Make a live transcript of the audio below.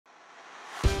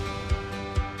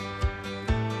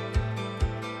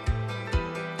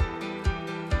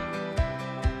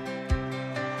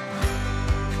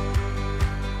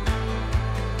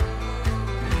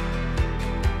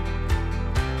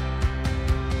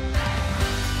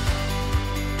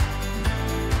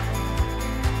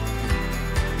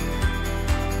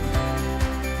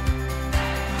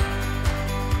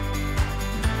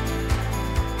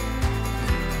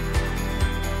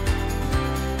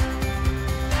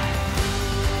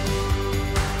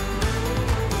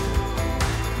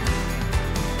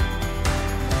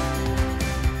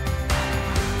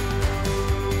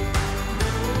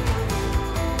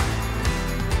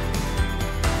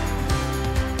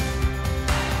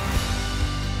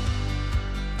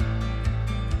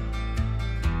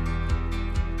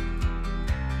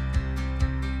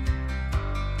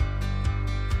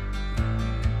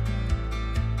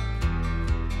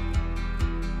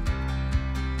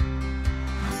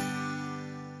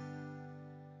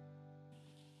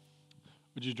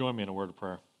Would you join me in a word of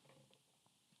prayer?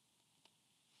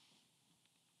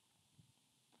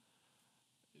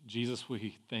 Jesus,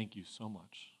 we thank you so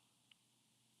much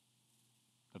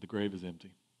that the grave is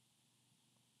empty,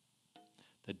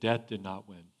 that death did not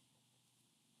win,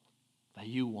 that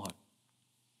you won,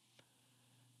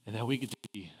 and that we get to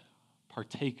be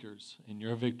partakers in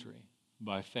your victory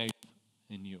by faith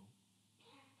in you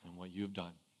and what you have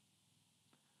done.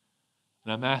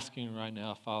 And I'm asking right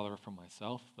now, Father, for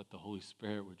myself, that the Holy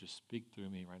Spirit would just speak through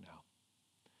me right now.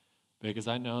 Because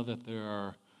I know that there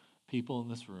are people in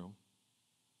this room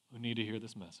who need to hear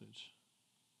this message,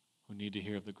 who need to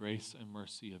hear of the grace and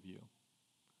mercy of you.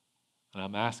 And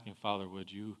I'm asking, Father,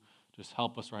 would you just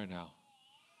help us right now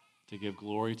to give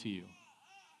glory to you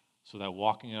so that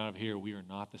walking out of here, we are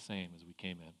not the same as we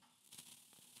came in.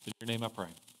 In your name I pray.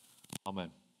 Amen.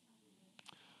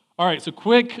 All right, so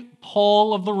quick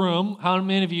poll of the room. How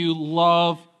many of you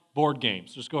love board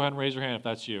games? Just go ahead and raise your hand if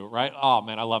that's you, right? Oh,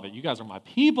 man, I love it. You guys are my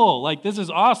people. Like, this is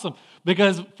awesome.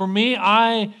 Because for me,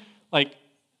 I like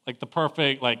the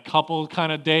perfect couple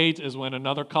kind of date is when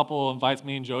another couple invites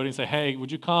me and Jody and say, hey,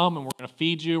 would you come? And we're going to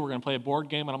feed you. We're going to play a board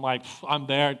game. And I'm like, I'm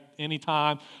there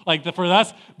anytime. For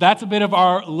us, that's a bit of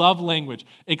our love language,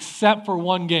 except for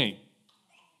one game,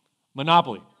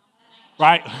 Monopoly,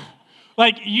 right?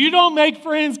 You don't make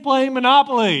friends playing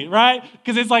Monopoly, right?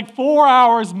 Because it's 4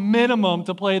 hours minimum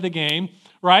to play the game,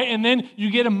 right? And then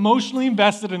you get emotionally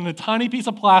invested in a tiny piece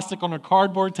of plastic on a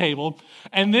cardboard table.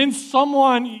 And then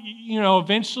someone,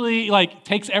 eventually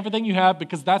takes everything you have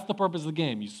because that's the purpose of the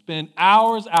game. You spend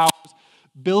hours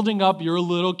building up your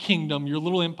little kingdom, your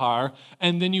little empire,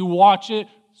 and then you watch it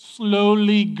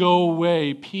slowly go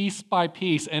away piece by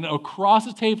piece. And across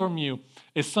the table from you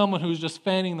is someone who's just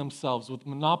fanning themselves with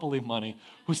Monopoly money,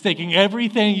 who's taking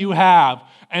everything you have,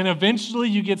 and eventually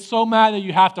you get so mad that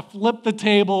you have to flip the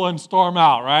table and storm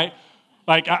out, right?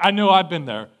 I know I've been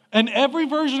there. And every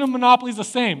version of Monopoly is the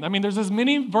same. I mean, there's as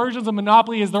many versions of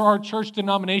Monopoly as there are church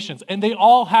denominations, and they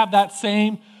all have that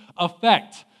same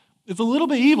effect. It's a little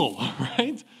bit evil,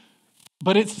 right?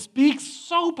 But it speaks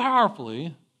so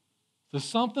powerfully to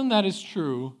something that is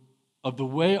true of the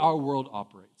way our world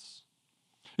operates.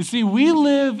 You see, we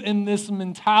live in this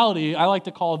mentality I like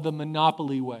to call the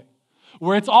monopoly way,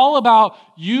 where it's all about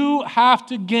you have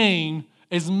to gain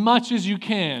as much as you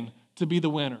can to be the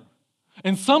winner.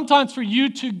 And sometimes for you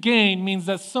to gain means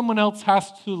that someone else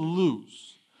has to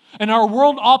lose. And our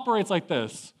world operates like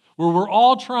this, where we're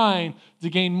all trying to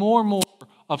gain more and more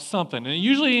of something. And it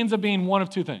usually ends up being one of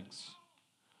two things.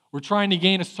 We're trying to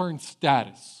gain a certain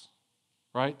status,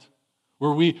 right?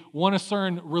 Where we want a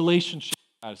certain relationship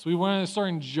status. We want a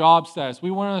certain job status.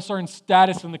 We want a certain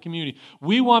status in the community.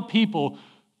 We want people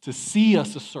to see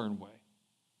us a certain way,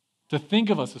 to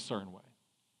think of us a certain way.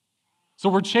 So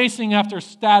we're chasing after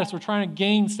status. We're trying to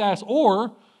gain status,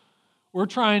 or we're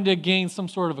trying to gain some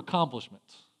sort of accomplishment.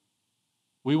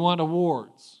 We want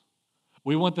awards.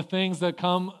 We want the things that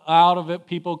come out of it,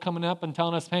 people coming up and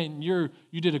telling us, hey,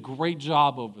 you did a great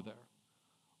job over there.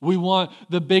 We want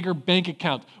the bigger bank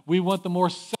account. We want the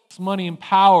more sex, money, and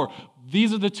power.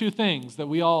 These are the two things that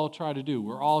we all try to do.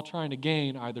 We're all trying to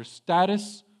gain either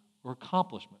status or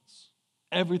accomplishments.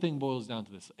 Everything boils down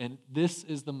to this. And this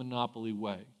is the monopoly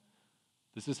way.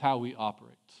 This is how we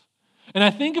operate. And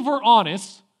I think if we're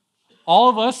honest, all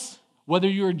of us, whether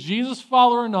you're a Jesus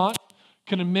follower or not,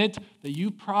 can admit that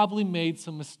you probably made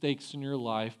some mistakes in your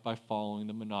life by following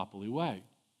the monopoly way.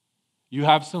 You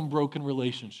have some broken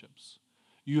relationships.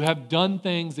 You have done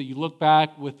things that you look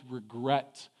back with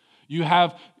regret. You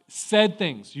have said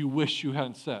things you wish you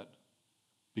hadn't said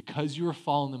because you were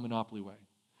following the monopoly way.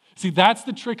 See, that's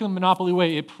the trick of the monopoly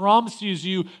way. It promises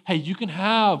you, hey, you can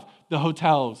have the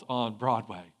hotels on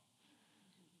Broadway.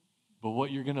 But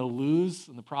what you're going to lose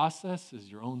in the process is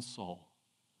your own soul.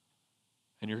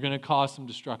 And you're going to cause some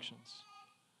destructions.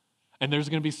 And there's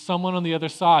going to be someone on the other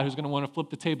side who's going to want to flip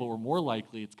the table, or more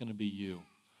likely it's going to be you.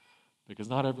 Because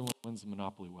not everyone wins the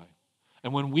monopoly way.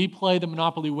 And when we play the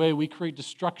monopoly way, we create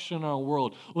destruction in our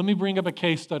world. Let me bring up a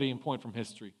case study and point from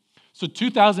history. So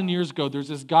 2,000 years ago, there's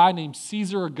this guy named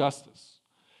Caesar Augustus.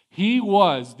 He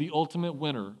was the ultimate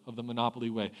winner of the monopoly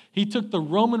way. He took the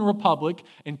Roman Republic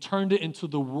and turned it into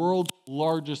the world's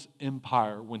largest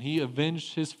empire when he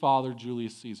avenged his father,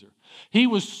 Julius Caesar. He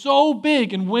was so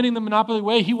big in winning the monopoly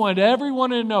way, he wanted everyone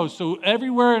to know. So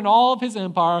everywhere in all of his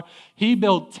empire, he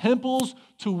built temples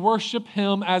to worship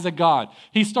him as a god.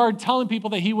 He started telling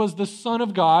people that he was the Son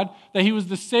of God, that he was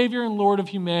the Savior and Lord of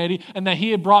humanity, and that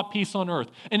he had brought peace on earth.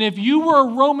 And if you were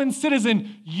a Roman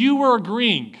citizen, you were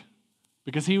agreeing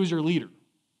because he was your leader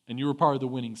and you were part of the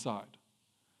winning side.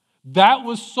 That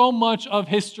was so much of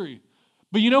history.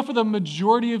 But for the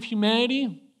majority of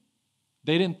humanity,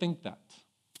 they didn't think that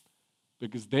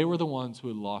because they were the ones who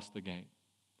had lost the game.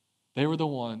 They were the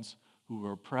ones who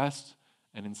were oppressed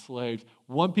and enslaved.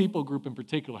 One people group in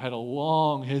particular had a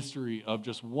long history of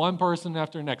just one person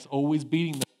after the next always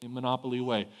beating them in a monopoly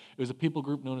way. It was a people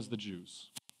group known as the Jews.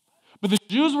 But the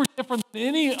Jews were different than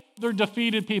any other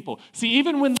defeated people. See,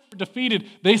 even when they were defeated,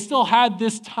 they still had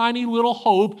this tiny little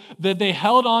hope that they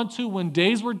held on to when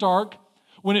days were dark,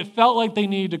 when it felt like they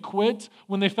needed to quit,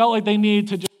 when they felt like they needed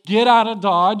to just get out of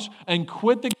Dodge and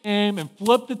quit the game and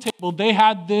flip the table. They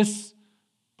had this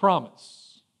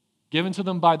promise given to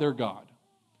them by their God.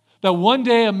 That one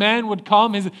day a man would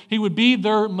come, he would be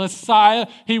their Messiah,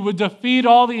 he would defeat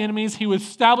all the enemies, he would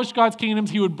establish God's kingdoms,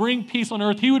 he would bring peace on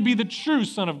earth, he would be the true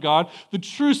Son of God, the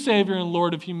true Savior and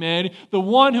Lord of humanity, the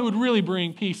one who would really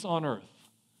bring peace on earth.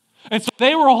 And so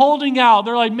they were holding out.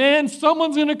 They're like, man,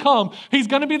 someone's going to come. He's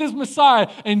going to be this Messiah.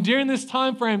 And during this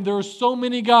time frame, there were so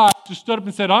many guys who stood up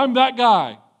and said, I'm that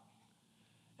guy.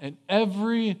 And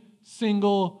every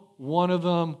single one of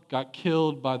them got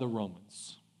killed by the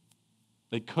Romans.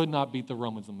 They could not beat the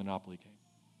Romans in the Monopoly game.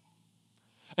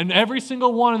 And every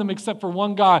single one of them, except for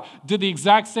one guy, did the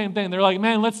exact same thing. They're like,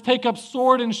 man, let's take up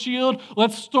sword and shield.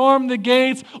 Let's storm the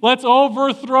gates. Let's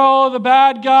overthrow the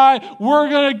bad guy. We're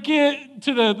going to get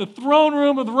to the throne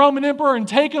room of the Roman emperor and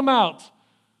take him out.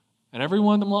 And every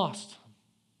one of them lost.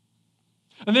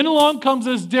 And then along comes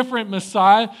this different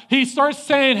Messiah. He starts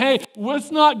saying, hey,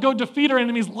 let's not go defeat our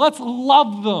enemies. Let's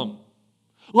love them.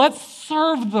 Let's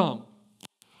serve them.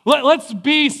 Let's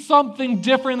be something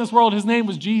different in this world. His name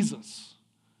was Jesus.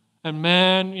 And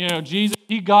man, Jesus,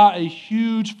 he got a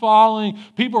huge following.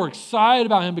 People were excited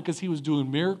about him because he was doing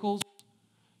miracles.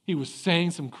 He was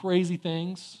saying some crazy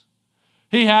things.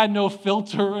 He had no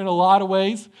filter in a lot of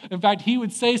ways. In fact, he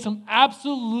would say some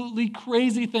absolutely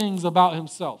crazy things about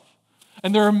himself.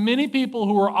 And there are many people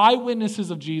who were eyewitnesses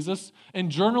of Jesus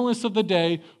and journalists of the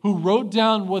day who wrote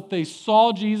down what they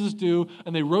saw Jesus do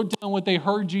and they wrote down what they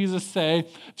heard Jesus say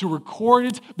to record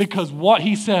it because what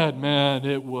he said, man,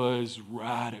 it was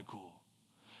radical.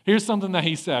 Here's something that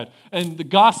he said. And the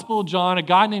Gospel of John, a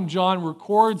guy named John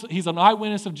records, he's an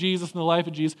eyewitness of Jesus and the life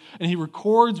of Jesus, and he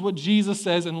records what Jesus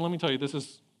says. And let me tell you, this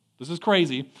is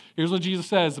crazy. Here's what Jesus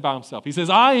says about himself. He says,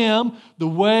 I am the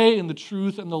way and the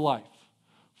truth and the life.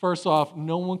 First off,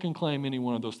 no one can claim any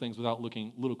one of those things without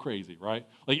looking a little crazy, right?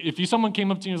 Like if someone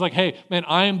came up to you and was like, hey, man,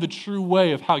 I am the true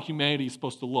way of how humanity is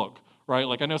supposed to look, right?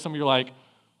 Like I know some of you are like,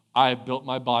 I have built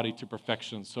my body to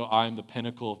perfection, so I am the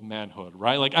pinnacle of manhood,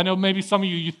 right? Like I know maybe some of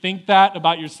you think that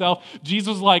about yourself. Jesus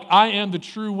was like, I am the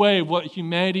true way of what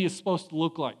humanity is supposed to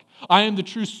look like. I am the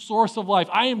true source of life.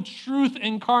 I am truth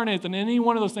incarnate. And any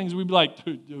one of those things, we'd be like,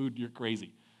 dude, you're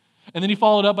crazy. And then he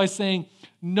followed up by saying,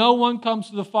 no one comes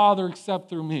to the Father except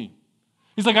through me.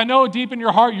 He's like, I know deep in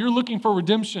your heart you're looking for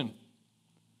redemption.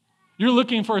 You're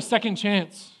looking for a second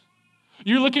chance.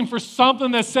 You're looking for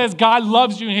something that says God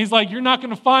loves you. And he's like, you're not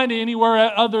going to find it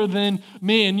anywhere other than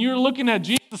me. And you're looking at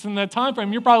Jesus in that time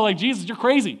frame. You're probably like, Jesus, you're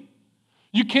crazy.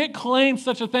 You can't claim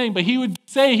such a thing. But he would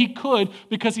say he could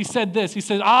because he said this. He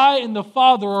said, I and the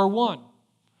Father are one.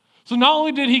 So not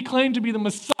only did he claim to be the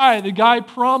Messiah, the guy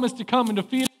promised to come and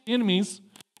defeat the enemies,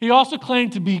 he also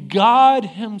claimed to be God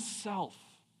himself.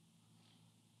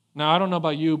 Now, I don't know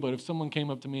about you, but if someone came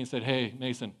up to me and said, hey,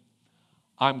 Mason,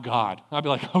 I'm God, I'd be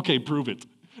like, okay, prove it,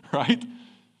 right?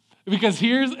 Because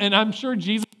and I'm sure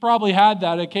Jesus probably had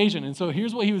that occasion. And so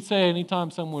here's what he would say anytime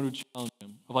someone would challenge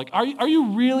him. Of like, are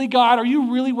you really God? Are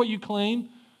you really what you claim?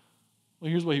 Well,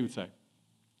 here's what he would say.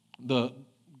 The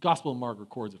Gospel of Mark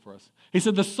records it for us. He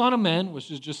said, the Son of Man,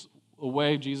 which is just a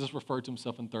way Jesus referred to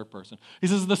himself in third person. He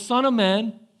says, the Son of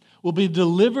Man will be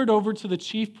delivered over to the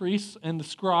chief priests and the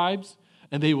scribes,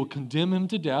 and they will condemn him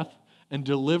to death and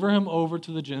deliver him over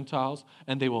to the Gentiles,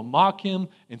 and they will mock him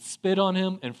and spit on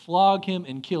him and flog him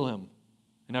and kill him.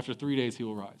 And after 3 days, he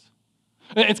will rise.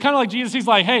 It's kind of like Jesus. He's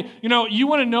like, hey, you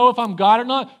want to know if I'm God or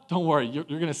not? Don't worry, you're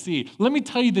going to see. Let me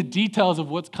tell you the details of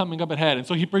what's coming up ahead. And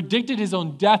so he predicted his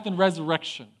own death and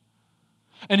resurrection.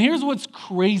 And here's what's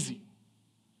crazy.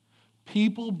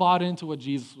 People bought into what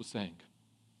Jesus was saying.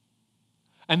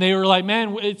 And they were like,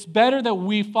 man, it's better that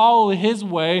we follow his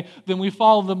way than we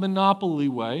follow the monopoly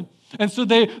way. And so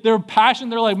they're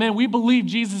passionate. They're like, man, we believe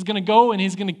Jesus is going to go and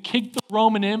he's going to kick the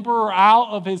Roman emperor out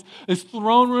of his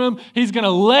throne room. He's going to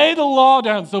lay the law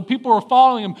down. So people were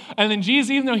following him. And then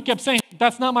Jesus, even though he kept saying,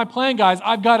 that's not my plan, guys.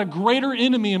 I've got a greater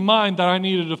enemy in mind that I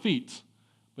need to defeat.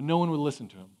 But no one would listen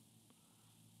to him.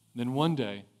 And then one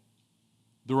day,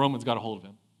 the Romans got a hold of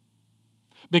him.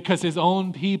 Because his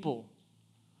own people,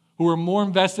 who were more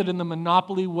invested in the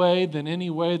monopoly way than any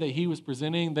way that he was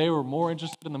presenting. They were more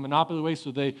interested in the monopoly way,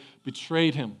 so they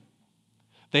betrayed him.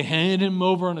 They handed him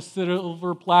over on a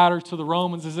silver platter to the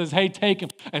Romans and says, hey, take him.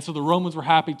 And so the Romans were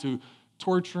happy to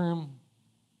torture him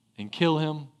and kill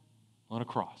him on a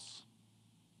cross.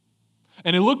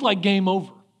 And it looked like game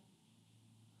over.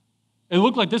 It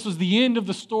looked like this was the end of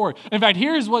the story. In fact,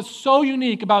 here's what's so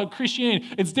unique about Christianity.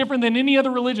 It's different than any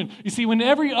other religion. You see, when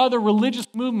every other religious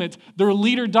movement, their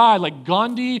leader died, like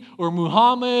Gandhi or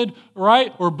Muhammad,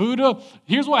 right, or Buddha,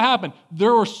 here's what happened.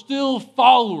 There were still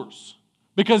followers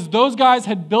because those guys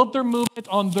had built their movement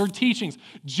on their teachings.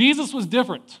 Jesus was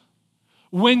different.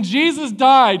 When Jesus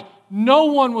died, no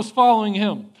one was following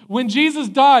him. When Jesus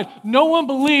died, no one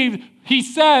believed he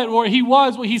said or he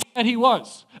was what he said he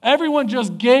was. Everyone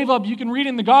just gave up. You can read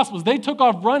in the Gospels. They took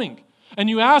off running. And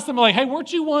you ask them, like, hey,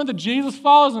 weren't you one of the Jesus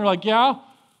followers? And they're like, yeah,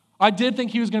 I did think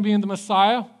he was going to be the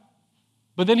Messiah.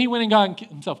 But then he went and got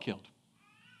himself killed.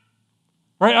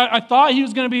 Right? I thought he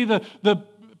was going to be the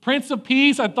Prince of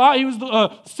Peace. I thought he was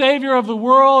the Savior of the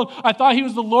world. I thought he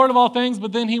was the Lord of all things.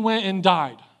 But then he went and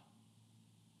died.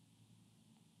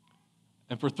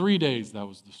 And for 3 days, that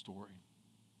was the story.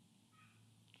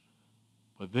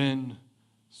 But then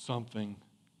something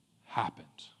happened.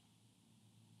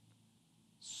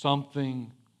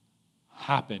 Something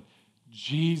happened.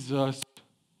 Jesus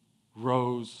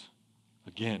rose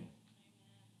again.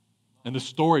 And the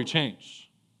story changed.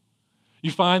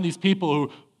 You find these people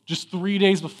who just 3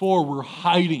 days before were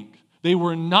hiding. They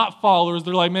were not followers.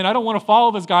 They're like, man, I don't want to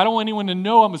follow this guy. I don't want anyone to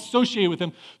know I'm associated with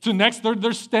him. So next,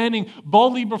 they're standing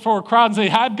boldly before a crowd and say,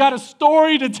 I've got a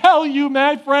story to tell you,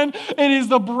 my friend. It is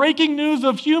the breaking news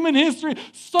of human history.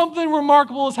 Something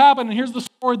remarkable has happened. And here's the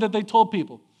story that they told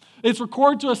people. It's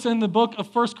recorded to us in the book of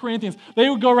 1 Corinthians. They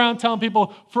would go around telling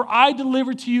people, for I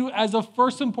delivered to you as of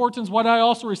first importance what I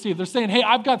also received. They're saying, hey,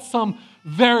 I've got some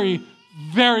very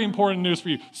important news for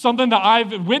you. Something that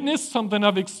I've witnessed, something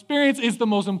I've experienced is the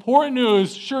most important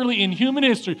news, surely, in human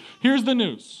history. Here's the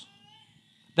news.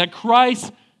 That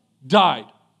Christ died.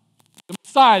 The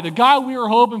Messiah, the guy we were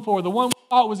hoping for, the one we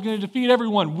thought was going to defeat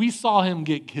everyone, we saw him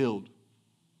get killed.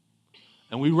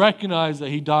 And we recognize that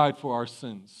he died for our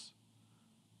sins.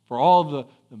 For all the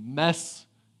mess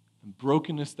and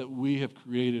brokenness that we have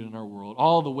created in our world,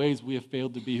 all the ways we have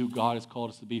failed to be who God has called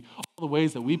us to be, all the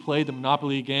ways that we played the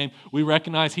Monopoly game, we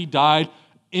recognize he died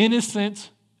innocent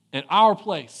in our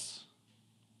place.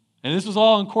 And this was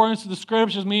all in accordance to the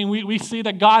scriptures, meaning we see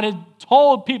that God had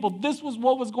told people this was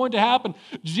what was going to happen.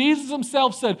 Jesus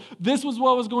himself said this was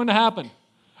what was going to happen.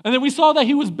 And then we saw that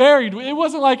he was buried. It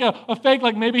wasn't like a fake,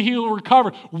 like maybe he will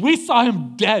recover. We saw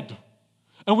him dead.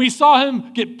 And we saw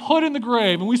him get put in the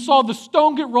grave, and we saw the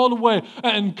stone get rolled away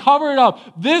and cover it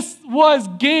up. This was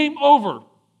game over.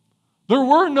 There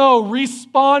were no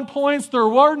respawn points. There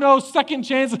were no second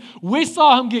chances. We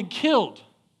saw him get killed.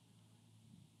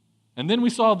 And then we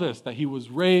saw this, that he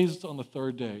was raised on the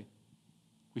third day.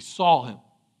 We saw him.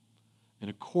 In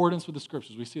accordance with the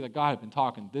scriptures, we see that God had been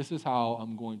talking. This is how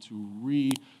I'm going to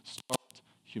restart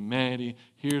humanity.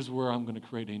 Here's where I'm going to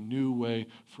create a new way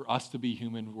for us to be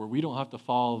human, where we don't have to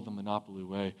follow the monopoly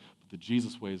way, but the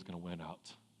Jesus way is going to win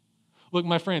out. Look,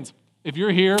 my friends, if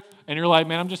you're here and you're like,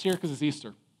 man, I'm just here because it's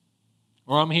Easter,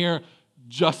 or I'm here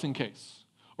just in case,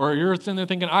 or you're sitting there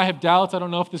thinking, I have doubts, I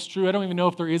don't know if this is true, I don't even know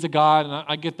if there is a God, and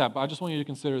I get that, but I just want you to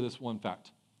consider this one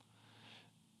fact.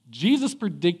 Jesus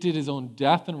predicted his own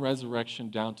death and resurrection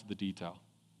down to the detail,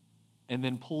 and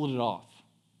then pulled it off.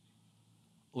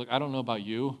 Look, I don't know about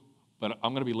you, but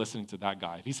I'm going to be listening to that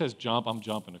guy. If he says jump, I'm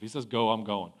jumping. If he says go, I'm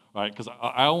going, right? Because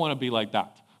I don't want to be like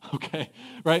that, okay?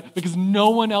 Right? Because no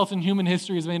one else in human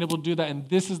history has been able to do that, and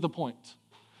this is the point,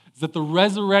 is that the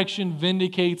resurrection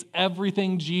vindicates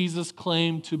everything Jesus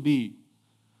claimed to be.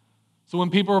 So when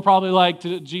people are probably like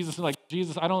to Jesus, like,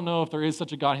 Jesus, I don't know if there is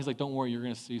such a God. He's like, don't worry, you're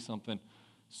going to see something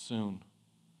soon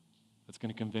that's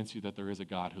going to convince you that there is a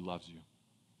God who loves you,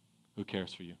 who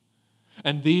cares for you.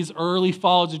 And these early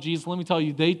followers of Jesus, let me tell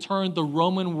you, they turned the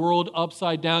Roman world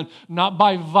upside down, not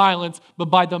by violence, but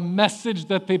by the message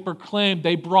that they proclaimed.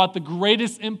 They brought the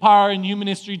greatest empire in human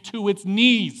history to its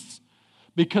knees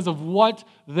because of what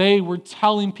they were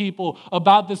telling people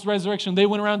about this resurrection. They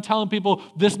went around telling people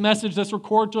this message that's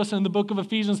recorded to us in the book of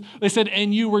Ephesians. They said,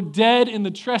 and you were dead in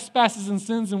the trespasses and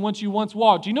sins in which you once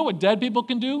walked. Do you know what dead people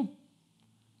can do?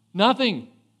 Nothing.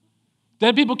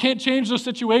 Dead people can't change their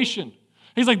situation.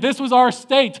 He's like, this was our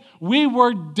state. We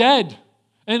were dead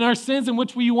in our sins in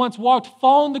which we once walked,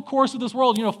 following the course of this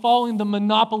world, following the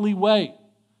monopoly way.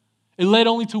 It led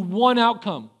only to one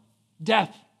outcome,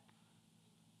 death.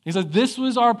 He says, this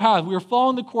was our path. We were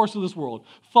following the course of this world,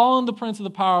 following the prince of the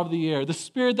power of the air, the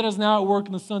spirit that is now at work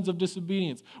in the sons of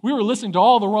disobedience. We were listening to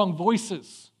all the wrong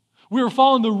voices. We were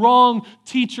following the wrong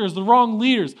teachers, the wrong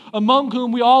leaders, among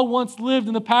whom we all once lived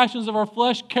in the passions of our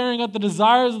flesh, carrying out the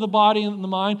desires of the body and the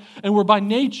mind, and were by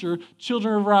nature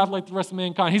children of wrath like the rest of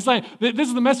mankind. He's saying, this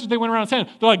is the message they went around saying.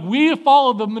 They're like, we have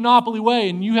followed the monopoly way,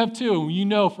 and you have too. You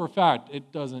know for a fact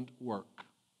it doesn't work.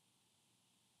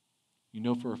 You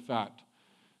know for a fact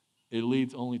it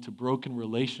leads only to broken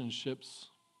relationships,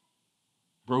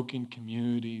 broken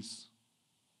communities,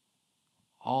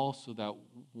 all so that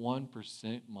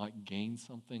 1% might gain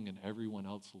something and everyone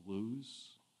else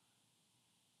lose.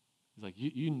 He's like,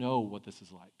 you know what this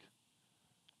is like.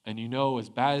 And you know, as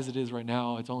bad as it is right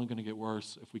now, it's only going to get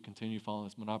worse if we continue following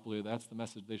this monopoly. That's the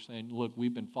message they're saying. Look,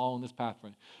 we've been following this path,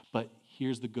 right? But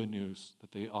here's the good news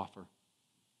that they offer.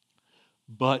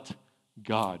 But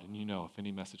God, and you know, if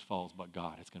any message follows but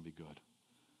God, it's going to be good.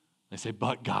 They say,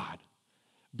 but God,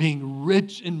 being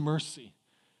rich in mercy,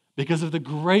 because of the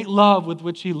great love with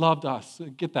which he loved us.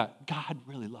 Get that? God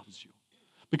really loves you.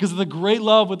 Because of the great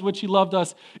love with which he loved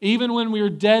us, even when we were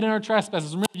dead in our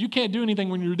trespasses. Remember, you can't do anything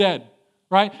when you're dead,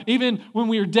 right? Even when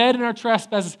we were dead in our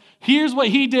trespasses, here's what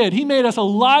he did. He made us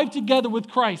alive together with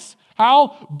Christ.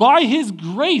 How? By his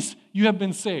grace you have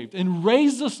been saved, and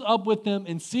raised us up with him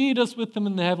and seated us with him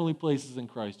in the heavenly places in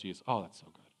Christ Jesus. Oh, that's so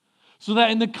good. So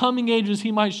that in the coming ages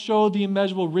he might show the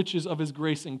immeasurable riches of his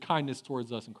grace and kindness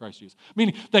towards us in Christ Jesus.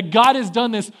 Meaning that God has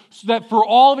done this so that for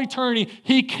all of eternity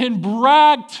he can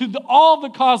brag to all of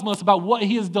the cosmos about what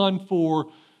he has done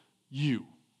for you.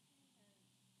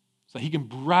 So that he can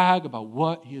brag about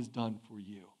what he has done for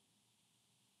you,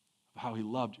 of how he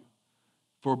loved you.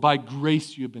 For by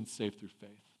grace you have been saved through faith.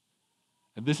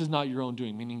 And this is not your own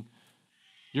doing, meaning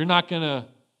you're not going to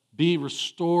be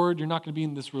restored. You're not going to be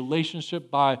in this relationship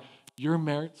by your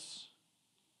merits,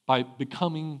 by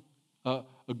becoming a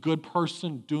good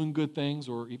person, doing good things,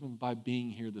 or even by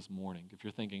being here this morning. If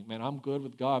you're thinking, man, I'm good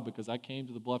with God because I came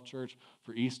to the Bluff Church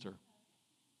for Easter.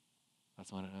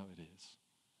 That's not how it is.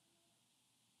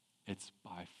 It's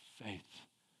by faith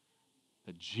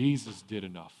that Jesus did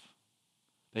enough,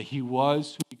 that he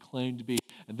was who he claimed to be.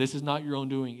 And this is not your own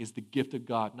doing, it's the gift of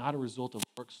God, not a result of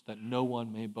works that no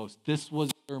one may boast. This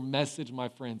was their message, my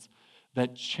friends,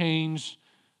 that changed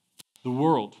the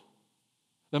world,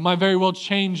 that might very well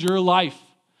change your life.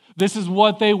 This is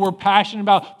what they were passionate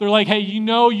about. They're like, hey, you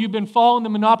know you've been following the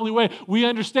monopoly way. We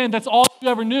understand that's all you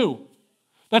ever knew.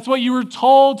 That's what you were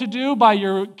told to do by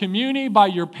your community, by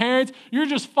your parents. You're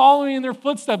just following in their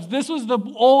footsteps. This was the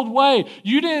old way.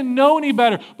 You didn't know any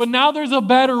better, but now there's a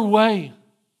better way.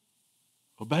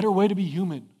 A better way to be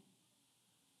human.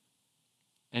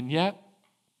 And yet,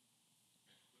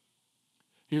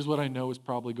 here's what I know is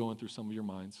probably going through some of your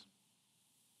minds.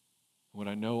 What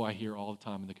I know I hear all the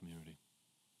time in the community.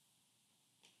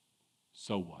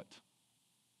 So what?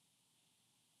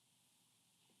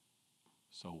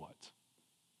 So what?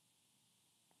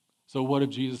 So what if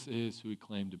Jesus is who he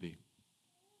claimed to be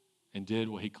and did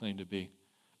what he claimed to be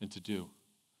and to do?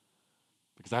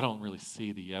 Because I don't really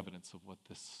see the evidence of what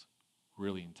this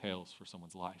really entails for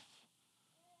someone's life.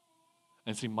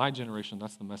 And see, my generation,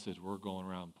 that's the message we're going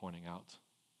around pointing out.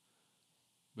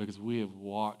 Because we have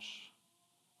watched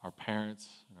our parents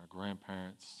and our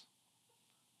grandparents,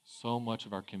 so much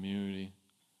of our community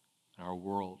and our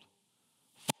world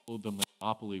follow the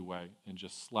monopoly way and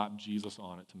just slap Jesus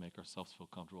on it to make ourselves feel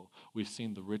comfortable. We've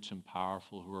seen the rich and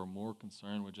powerful who are more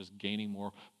concerned with just gaining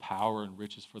more power and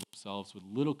riches for themselves with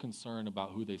little concern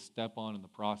about who they step on in the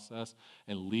process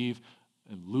and leave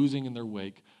and losing in their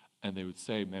wake. And they would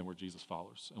say, man, we're Jesus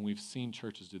followers. And we've seen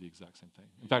churches do the exact same thing.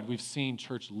 In fact, we've seen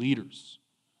church leaders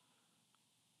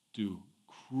do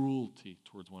cruelty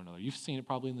towards one another. You've seen it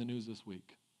probably in the news this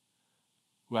week.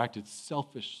 Who acted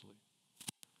selfishly,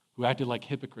 who acted like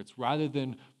hypocrites, rather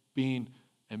than being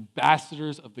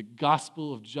ambassadors of the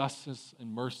gospel of justice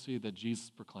and mercy that Jesus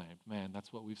proclaimed. Man,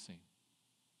 that's what we've seen.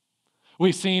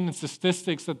 We've seen in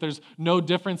statistics that there's no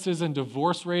differences in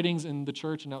divorce ratings in the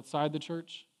church and outside the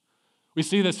church. We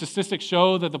see that statistics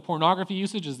show that the pornography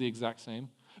usage is the exact same.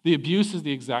 The abuse is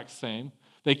the exact same.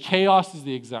 The chaos is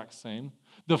the exact same.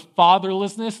 The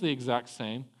fatherlessness, the exact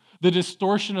same. The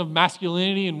distortion of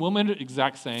masculinity and woman,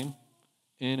 exact same,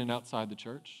 in and outside the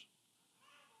church.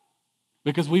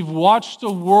 Because we've watched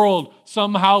the world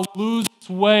somehow lose its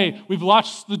way. We've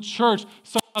watched the church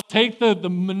somehow take the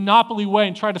monopoly way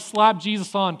and try to slap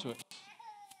Jesus onto it.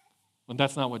 When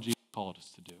that's not what Jesus called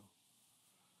us to do.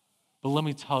 But let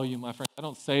me tell you, my friend, I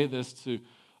don't say this to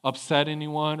upset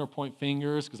anyone or point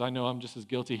fingers, because I know I'm just as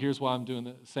guilty. Here's why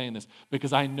I'm saying this.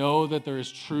 Because I know that there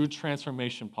is true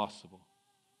transformation possible.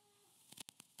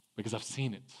 Because I've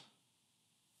seen it.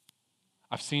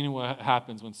 I've seen what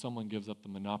happens when someone gives up the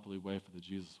monopoly way for the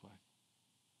Jesus way.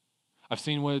 I've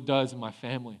seen what it does in my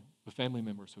family, with family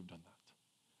members who have done that.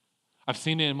 I've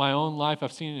seen it in my own life.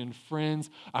 I've seen it in friends.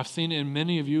 I've seen it in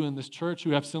many of you in this church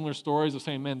who have similar stories of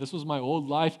saying, man, this was my old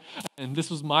life, and this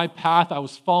was my path. I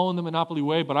was following the monopoly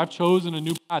way, but I've chosen a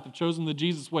new path. I've chosen the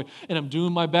Jesus way, and I'm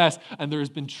doing my best, and there has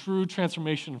been true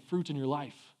transformation and fruit in your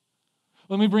life.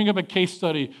 Let me bring up a case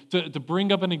study to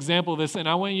bring up an example of this. And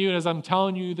I want you, as I'm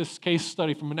telling you this case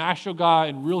study from an actual guy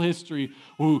in real history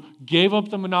who gave up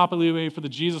the monopoly way for the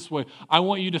Jesus way, I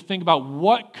want you to think about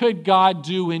what could God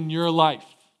do in your life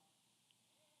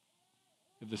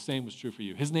if the same was true for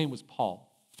you. His name was Paul.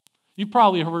 You've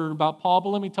probably heard about Paul, but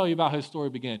let me tell you about how his story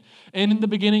began. And in the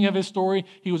beginning of his story,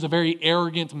 he was a very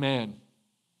arrogant man.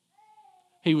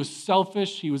 He was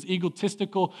selfish. He was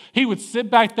egotistical. He would sit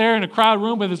back there in a crowded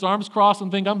room with his arms crossed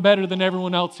and think, I'm better than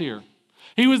everyone else here.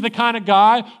 He was the kind of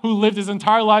guy who lived his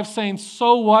entire life saying,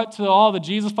 so what, to all the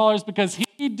Jesus followers, because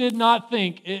he did not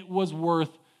think it was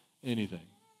worth anything.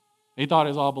 He thought it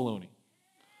was all baloney.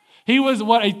 He was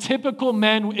what a typical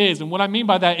man is. And what I mean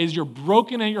by that is you're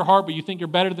broken in your heart, but you think you're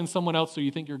better than someone else, so you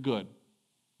think you're good.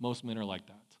 Most men are like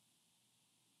that.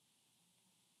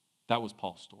 That was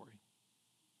Paul's story.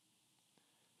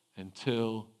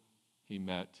 Until he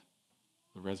met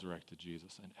the resurrected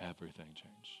Jesus and everything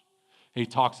changed. He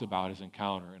talks about his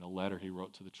encounter in a letter he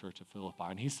wrote to the church of Philippi.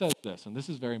 And he says this, and this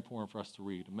is very important for us to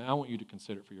read. I want you to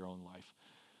consider it for your own life.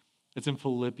 It's in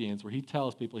Philippians where he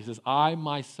tells people, he says, I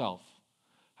myself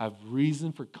have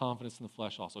reason for confidence in the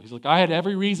flesh also. He's like, I had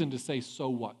every reason to say, so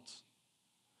what?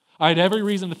 I had every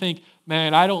reason to think,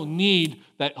 man, I don't need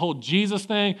that whole Jesus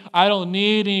thing. I don't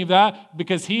need any of that,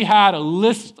 because he had a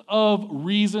list of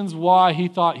reasons why he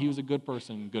thought he was a good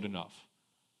person, good enough.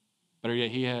 Better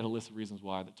yet, he had a list of reasons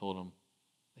why that told him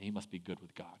that he must be good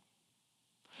with God.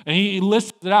 And he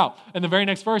lists it out. In the very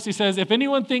next verse, he says, if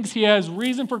anyone thinks he has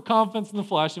reason for confidence in the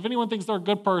flesh, if anyone thinks they're a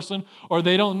good person or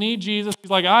they don't need Jesus, he's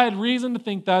like, I had reason to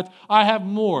think that. I have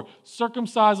more.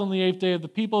 Circumcised on the 8th day of the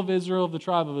people of Israel, of the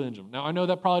tribe of Benjamin. Now, I know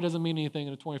that probably doesn't mean anything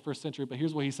in the 21st century, but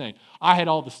here's what he's saying. I had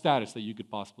all the status that you could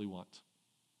possibly want.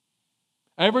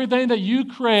 Everything that you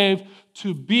crave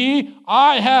to be,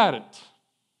 I had it.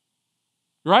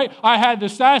 Right? I had the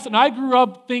status, and I grew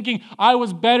up thinking I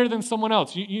was better than someone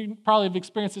else. You probably have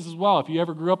experienced this as well. If you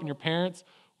ever grew up and your parents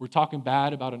were talking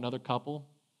bad about another couple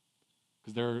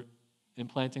because they're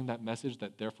implanting that message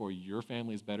that therefore your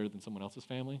family is better than someone else's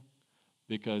family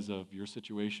because of your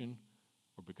situation,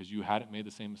 or because you hadn't made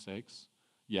the same mistakes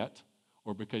yet,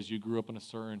 or because you grew up in a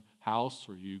certain house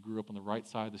or you grew up on the right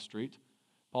side of the street.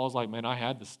 Paul's like, man, I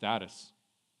had the status.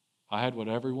 I had what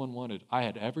everyone wanted. I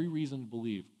had every reason to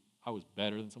believe I was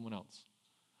better than someone else.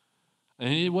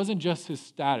 And it wasn't just his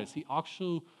status. He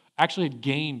actually had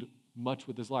gained much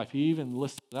with his life. He even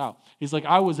listed it out. He's like,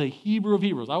 I was a Hebrew of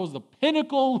Hebrews. I was the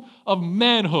pinnacle of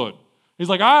manhood. He's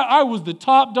like, I was the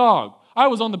top dog. I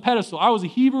was on the pedestal. I was a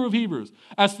Hebrew of Hebrews.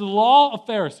 As to the law,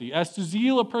 a Pharisee. As to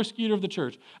zeal, a persecutor of the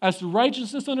church. As to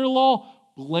righteousness under the law,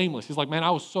 blameless. He's like, man,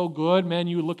 I was so good. Man,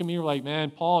 you would look at me like,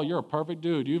 man, Paul, you're a perfect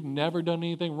dude. You've never done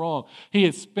anything wrong. He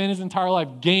had spent his entire life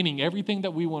gaining everything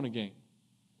that we want to gain.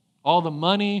 All the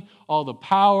money, all the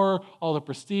power, all the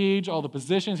prestige, all the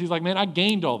positions. He's like, man, I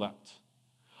gained all that.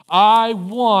 I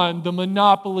won the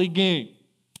monopoly game.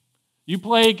 You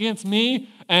play against me,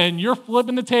 and you're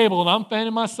flipping the table, and I'm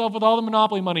fanning myself with all the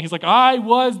monopoly money. He's like, I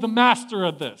was the master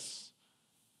of this.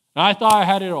 And I thought I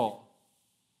had it all.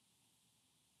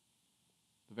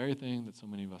 The very thing that so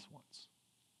many of us want.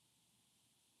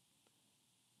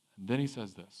 And then he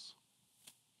says this.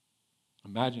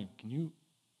 Imagine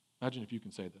if you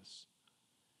can say this.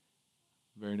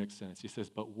 The very next sentence, he says,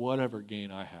 but whatever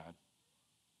gain I had,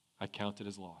 I counted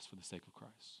as loss for the sake of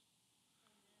Christ.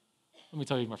 Let me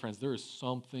tell you, my friends, there is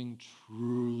something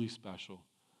truly special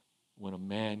when a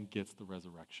man gets the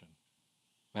resurrection.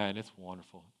 Man, it's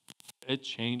wonderful. It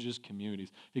changes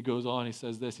communities. He goes on, he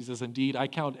says this. He says, indeed, I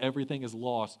count everything as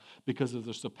loss because of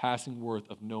the surpassing worth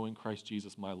of knowing Christ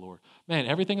Jesus, my Lord. Man,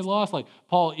 everything is lost. Like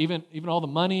Paul, even all the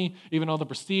money, even all the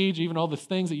prestige, even all the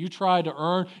things that you tried to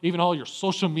earn, even all your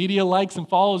social media likes and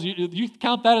follows, you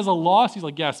count that as a loss? He's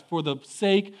like, yes, for the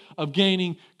sake of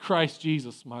gaining Christ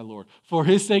Jesus, my Lord. For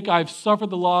his sake, I've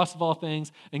suffered the loss of all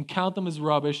things and count them as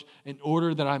rubbish in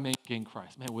order that I may gain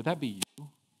Christ. Man, would that be you?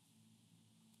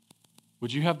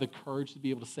 Would you have the courage to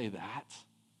be able to say that?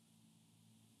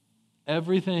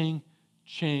 Everything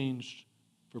changed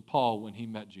for Paul when he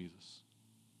met Jesus.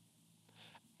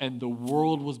 And the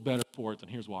world was better for it,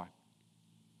 and here's why.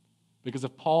 Because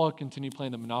if Paul had continued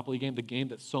playing the Monopoly game, the game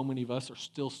that so many of us are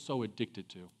still so addicted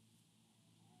to,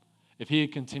 if he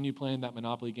had continued playing that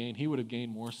Monopoly game, he would have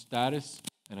gained more status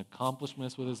and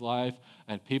accomplishments with his life,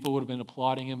 and people would have been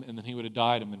applauding him, and then he would have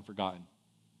died and been forgotten.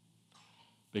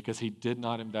 Because he did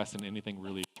not invest in anything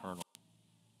really eternal.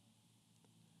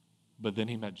 But then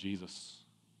he met Jesus.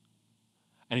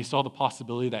 And he saw the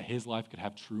possibility that his life could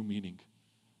have true meaning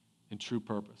and true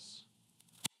purpose.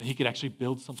 And he could actually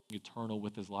build something eternal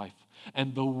with his life.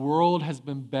 And the world has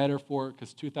been better for it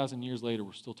because 2,000 years later,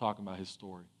 we're still talking about his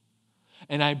story.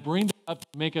 And I bring that up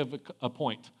to make a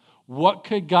point. What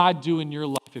could God do in your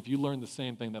life if you learned the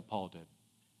same thing that Paul did?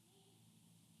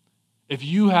 If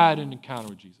you had an encounter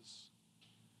with Jesus,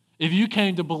 if you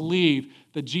came to believe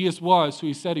that Jesus was who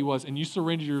he said he was, and you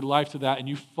surrendered your life to that and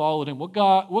you followed him,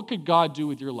 what could God do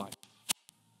with your life?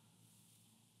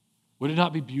 Would it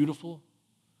not be beautiful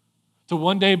to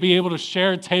one day be able to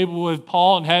share a table with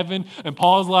Paul in heaven, and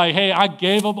Paul's like, hey, I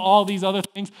gave up all these other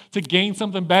things to gain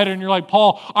something better, and you're like,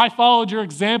 Paul, I followed your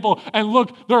example, and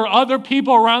look, there are other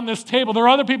people around this table. There are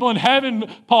other people in heaven,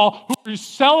 Paul, who are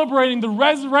celebrating the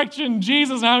resurrection of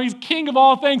Jesus and how he's king of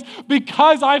all things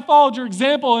because I followed your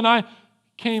example and I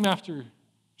came after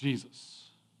Jesus.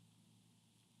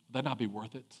 Would that not be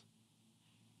worth it?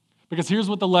 Because here's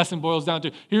what the lesson boils down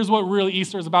to. Here's what really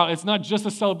Easter is about. It's not just a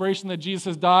celebration that Jesus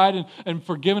has died and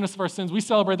forgiven us of our sins. We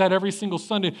celebrate that every single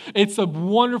Sunday. It's a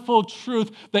wonderful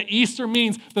truth that Easter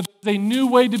means that there's a new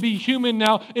way to be human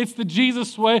now. It's the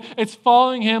Jesus way. It's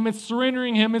following him. It's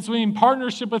surrendering him. It's being in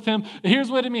partnership with him. Here's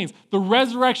what it means. The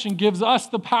resurrection gives us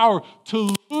the power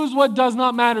to lose what does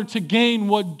not matter, to gain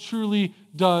what truly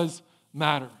does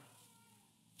matter.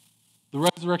 The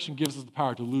resurrection gives us the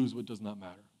power to lose what does not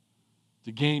matter,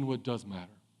 to gain what does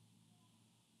matter.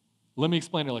 Let me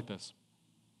explain it like this.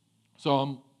 So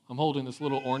I'm holding this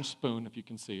little orange spoon, if you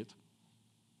can see it.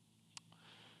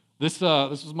 This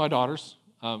was my daughter's.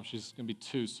 She's going to be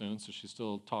 2 soon, so she's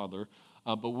still a toddler.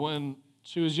 But when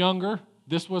she was younger,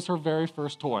 this was her very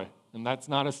first toy. And that's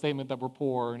not a statement that we're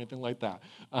poor or anything like that.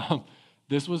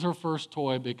 This was her first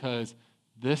toy because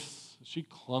she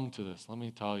clung to this. Let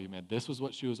me tell you, man, this was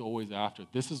what she was always after.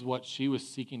 This is what she was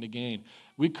seeking to gain.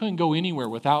 We couldn't go anywhere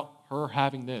without her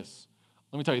having this.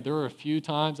 Let me tell you, there were a few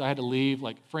times I had to leave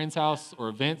like friend's house or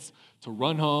events to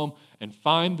run home and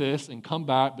find this and come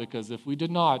back, because if we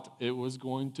did not, it was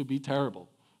going to be terrible,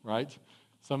 right?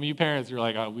 Some of you parents are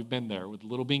like, oh, we've been there with the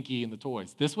little binky and the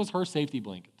toys. This was her safety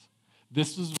blanket.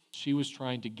 This was what she was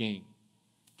trying to gain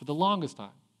for the longest time.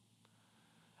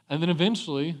 And then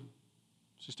eventually,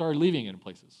 she started leaving it in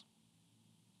places.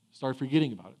 Started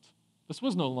forgetting about it. This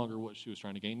was no longer what she was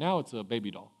trying to gain. Now it's a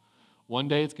baby doll. One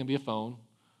day it's going to be a phone,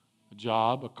 a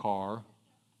job, a car.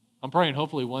 I'm praying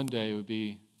hopefully one day it would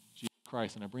be Jesus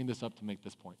Christ. And I bring this up to make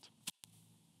this point.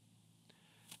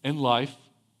 In life,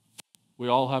 we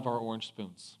all have our orange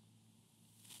spoons.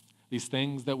 These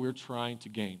things that we're trying to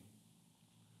gain.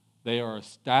 They are a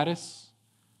status.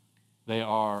 They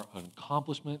are an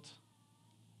accomplishment.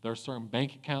 They're a certain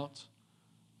bank account.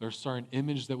 There's a certain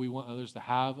image that we want others to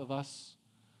have of us.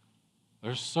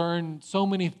 There's so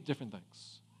many different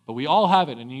things. But we all have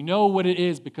it, and you know what it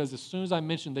is because as soon as I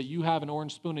mentioned that you have an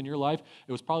orange spoon in your life,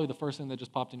 it was probably the first thing that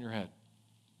just popped in your head.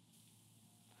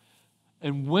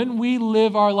 And when we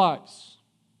live our lives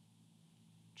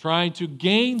trying to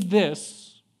gain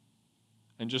this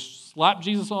and just slap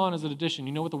Jesus on as an addition,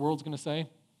 you know what the world's going to say?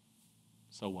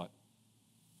 So what?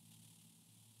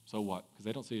 So what? Because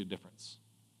they don't see a difference.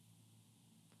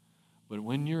 But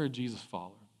when you're a Jesus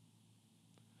follower,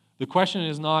 the question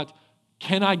is not,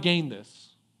 can I gain this?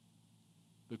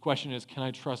 The question is, can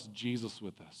I trust Jesus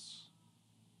with this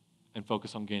and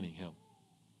focus on gaining him?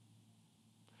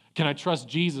 Can I trust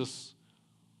Jesus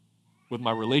with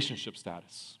my relationship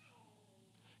status?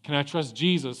 Can I trust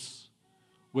Jesus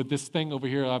with this thing over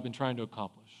here that I've been trying to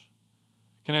accomplish?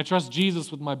 Can I trust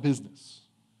Jesus with my business?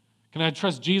 Can I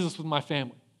trust Jesus with my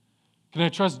family? Can I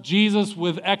trust Jesus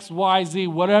with X, Y, Z,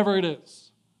 whatever it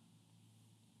is?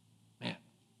 Man,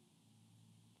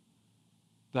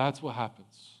 that's what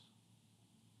happens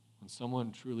when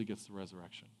someone truly gets the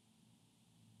resurrection.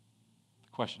 The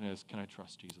question is, can I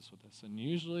trust Jesus with this? And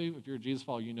usually, if you're a Jesus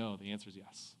follower, you know the answer is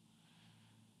yes.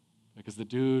 Because the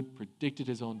dude predicted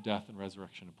his own death and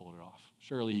resurrection and pulled it off.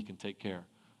 Surely he can take care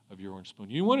of your orange spoon.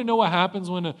 You want to know what happens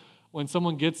when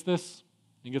someone gets this?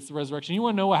 And gets the resurrection. You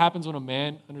want to know what happens when a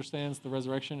man understands the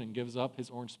resurrection and gives up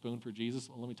his orange spoon for Jesus?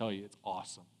 Well, let me tell you, it's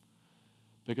awesome.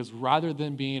 Because rather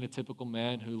than being a typical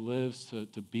man who lives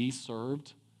to be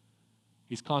served,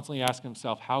 He's constantly asking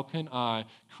himself, how can I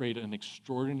create an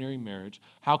extraordinary marriage?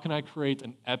 How can I create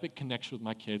an epic connection with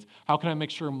my kids? How can I make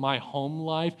sure my home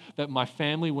life, that my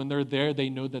family, when they're there, they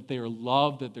know that they are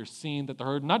loved, that they're seen, that they're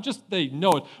heard? Not just they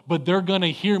know it, but they're going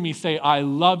to hear me say, I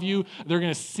love you. They're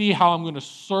going to see how I'm going to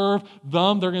serve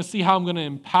them. They're going to see how I'm going to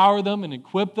empower them and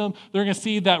equip them. They're going to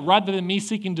see that rather than me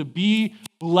seeking to be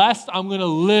blessed, I'm going to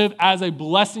live as a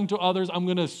blessing to others. I'm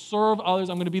going to serve others.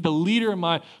 I'm going to be the leader in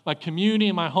my community,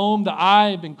 in my home that I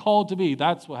have been called to be.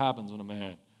 That's what happens when a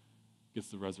man gets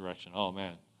the resurrection. Oh,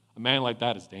 man. A man like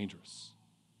that is dangerous.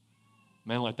 A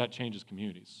man like that changes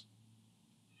communities.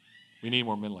 We need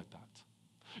more men like that.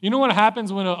 You know what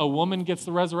happens when a woman gets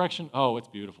the resurrection? Oh, it's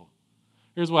beautiful.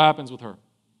 Here's what happens with her.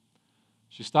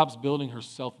 She stops building her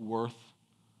self-worth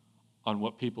on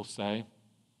what people say,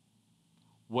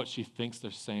 what she thinks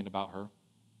they're saying about her,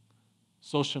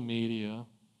 social media,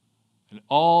 and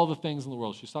all the things in the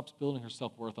world. She stops building her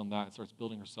self-worth on that and starts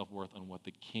building her self-worth on what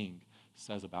the king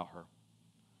says about her.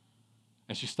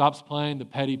 And she stops playing the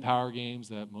petty power games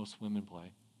that most women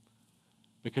play.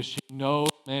 Because she knows,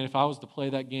 man, if I was to play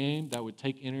that game, that would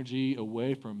take energy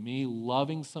away from me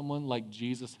loving someone like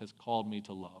Jesus has called me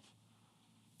to love.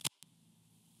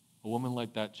 A woman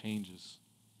like that changes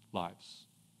lives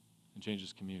and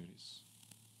changes communities.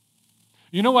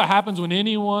 You know what happens when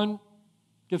anyone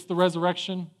gets the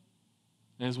resurrection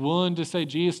and is willing to say,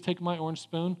 Jesus, take my orange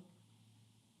spoon?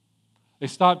 They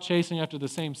stop chasing after the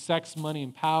same sex, money,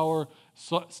 and power,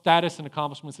 status, and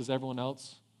accomplishments as everyone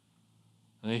else.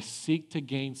 And they seek to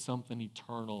gain something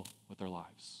eternal with their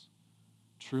lives.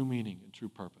 True meaning and true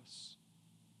purpose.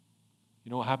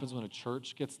 You know what happens when a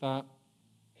church gets that?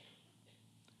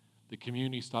 The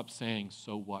community stops saying,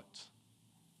 so what?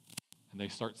 And they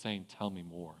start saying, tell me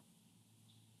more.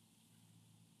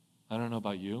 I don't know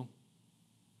about you,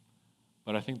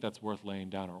 but I think that's worth laying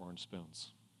down our orange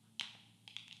spoons.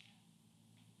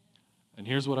 And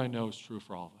here's what I know is true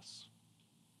for all of us.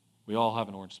 We all have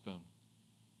an orange spoon.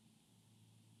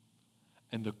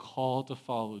 And the call to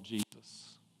follow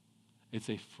Jesus, it's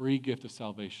a free gift of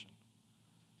salvation.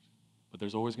 But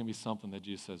there's always going to be something that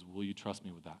Jesus says, will you trust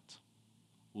me with that?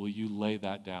 Will you lay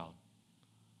that down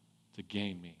to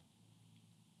gain me?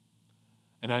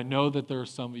 And I know that there are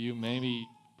some of you, maybe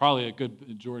probably a good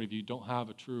majority of you, don't have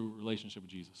a true relationship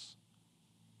with Jesus.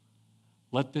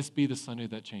 Let this be the Sunday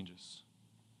that changes.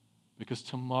 Because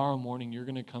tomorrow morning, you're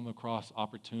going to come across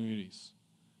opportunities.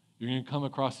 You're going to come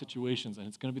across situations, and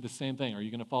it's going to be the same thing. Are you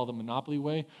going to follow the Monopoly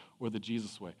way or the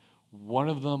Jesus way? One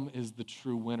of them is the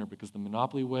true winner, because the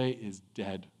Monopoly way is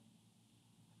dead.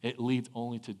 It leads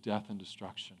only to death and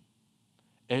destruction.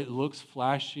 It looks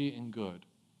flashy and good,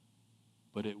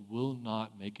 but it will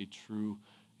not make a true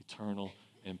eternal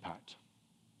impact.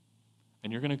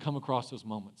 And you're going to come across those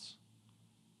moments.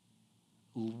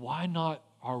 Why not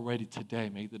already today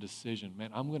make the decision,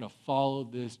 man, I'm going to follow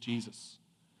this Jesus.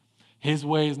 His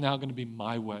way is now going to be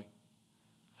my way.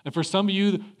 And for some of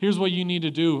you, here's what you need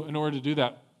to do in order to do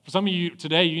that. For some of you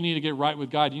today, you need to get right with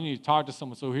God. You need to talk to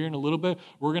someone. So here in a little bit,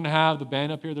 we're going to have the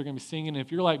band up here. They're going to be singing. And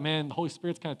if you're like, man, the Holy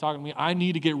Spirit's kind of talking to me, I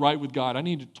need to get right with God. I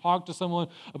need to talk to someone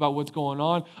about what's going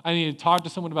on. I need to talk to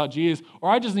someone about Jesus.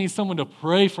 Or I just need someone to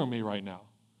pray for me right now.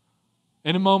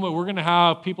 In a moment, we're going to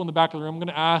have people in the back of the room. I'm going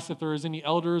to ask if there is any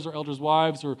elders or elders'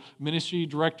 wives or ministry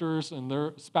directors and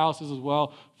their spouses as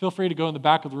well. Feel free to go in the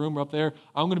back of the room or up there.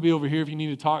 I'm going to be over here if you need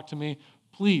to talk to me.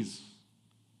 Please,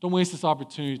 don't waste this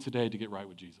opportunity today to get right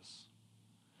with Jesus.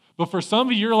 But for some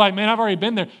of you, you're like, man, I've already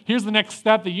been there. Here's the next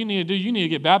step that you need to do. You need to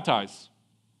get baptized.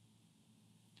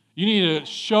 You need to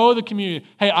show the community,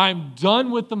 hey, I'm done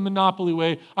with the Monopoly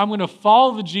way. I'm going to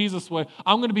follow the Jesus way.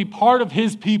 I'm going to be part of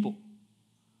his people.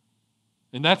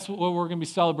 And that's what we're going to be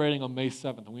celebrating on May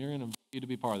 7th. And we're going to invite you to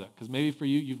be part of that. Because maybe for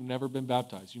you, you've never been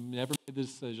baptized. You've never made the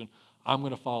decision, I'm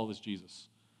going to follow this Jesus.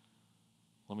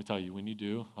 Let me tell you, when you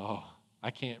do,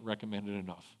 I can't recommend it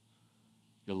enough.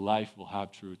 Your life will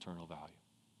have true eternal value.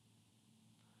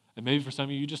 And maybe for some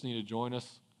of you, you just need to join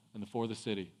us in the For the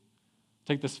City.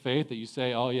 Take this faith that you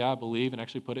say, oh yeah, I believe, and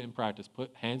actually put it in practice.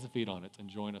 Put hands and feet on it and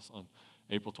join us on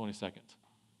April 22nd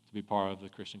to be part of the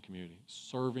Christian community,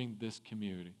 serving this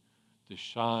community to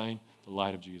shine the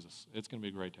light of Jesus. It's going to be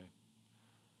a great day.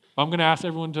 I'm going to ask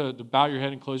everyone to bow your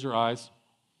head and close your eyes.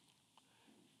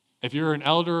 If you're an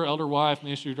elder, elder wife,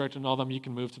 ministry director, and all them, you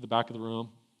can move to the back of the room.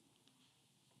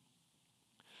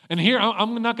 And here,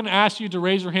 I'm not going to ask you to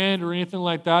raise your hand or anything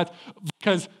like that,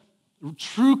 because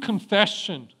true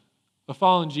confession of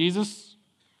following Jesus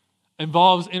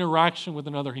involves interaction with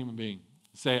another human being.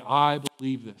 Say, I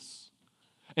believe this.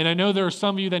 And I know there are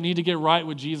some of you that need to get right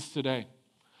with Jesus today.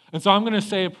 And so I'm going to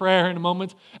say a prayer in a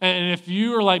moment. And if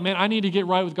you are like, man, I need to get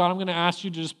right with God, I'm going to ask you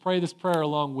to just pray this prayer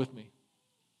along with me.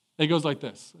 It goes like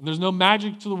this. And there's no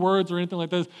magic to the words or anything like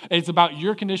this. It's about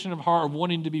your condition of heart of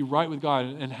wanting to be right with God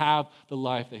and have the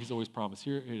life that he's always promised.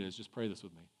 Here it is. Just pray this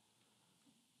with me.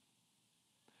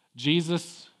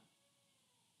 Jesus,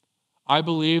 I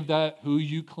believe that who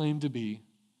you claim to be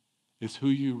is who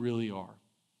you really are.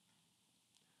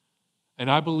 And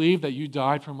I believe that you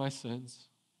died for my sins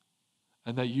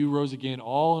and that you rose again,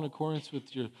 all in accordance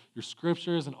with your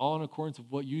scriptures and all in accordance with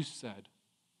what you said.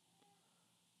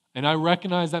 And I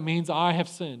recognize that means I have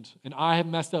sinned and I have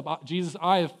messed up. Jesus,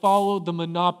 I have followed the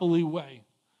monopoly way.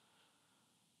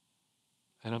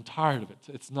 And I'm tired of it.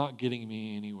 It's not getting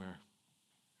me anywhere.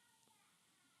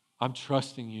 I'm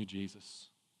trusting you, Jesus.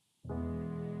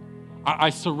 I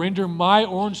surrender my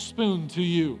orange spoon to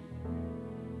you.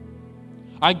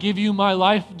 I give you my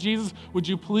life, Jesus. Would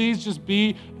you please just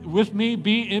be with me,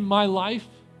 be in my life?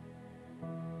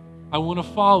 I want to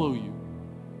follow you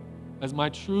as my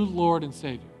true Lord and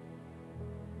Savior.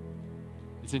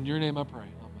 It's in your name I pray.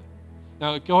 Amen.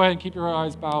 Now, go ahead and keep your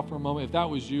eyes bowed for a moment. If that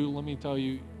was you, let me tell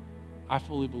you, I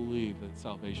fully believe that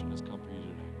salvation has come for you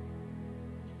today.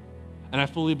 And I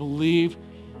fully believe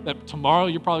that tomorrow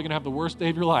you're probably going to have the worst day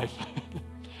of your life.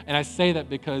 And I say that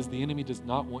because the enemy does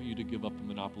not want you to give up the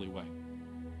monopoly way.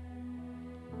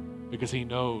 Because he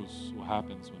knows what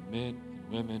happens when men and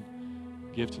women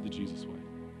give to the Jesus way.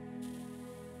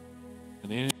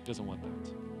 And the enemy doesn't want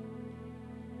that.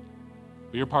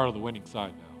 But you're part of the winning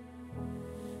side now.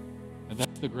 And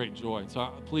that's the great joy.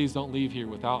 So please don't leave here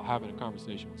without having a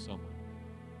conversation with someone.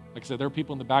 Like I said, there are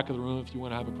people in the back of the room if you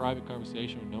want to have a private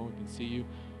conversation and no one can see you.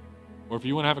 Or if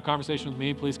you want to have a conversation with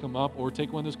me, please come up or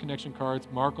take one of those connection cards,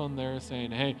 mark on there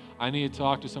saying, hey, I need to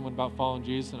talk to someone about following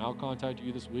Jesus, and I'll contact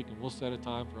you this week, and we'll set a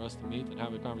time for us to meet and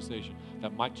have a conversation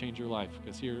that might change your life,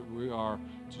 because here we are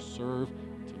to serve,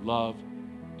 to love,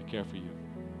 to care for you,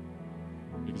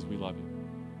 because we love you.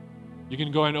 You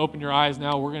can go ahead and open your eyes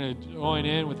now. We're going to join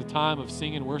in with the time of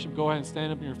singing and worship. Go ahead and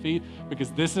stand up on your feet,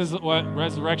 because this is what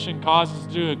resurrection causes us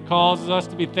to do. It causes us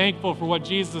to be thankful for what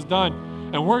Jesus has done.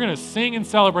 And we're going to sing and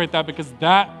celebrate that, because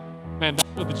that's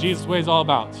what the Jesus way is all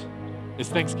about, is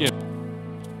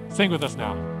thanksgiving. Sing with us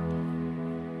now.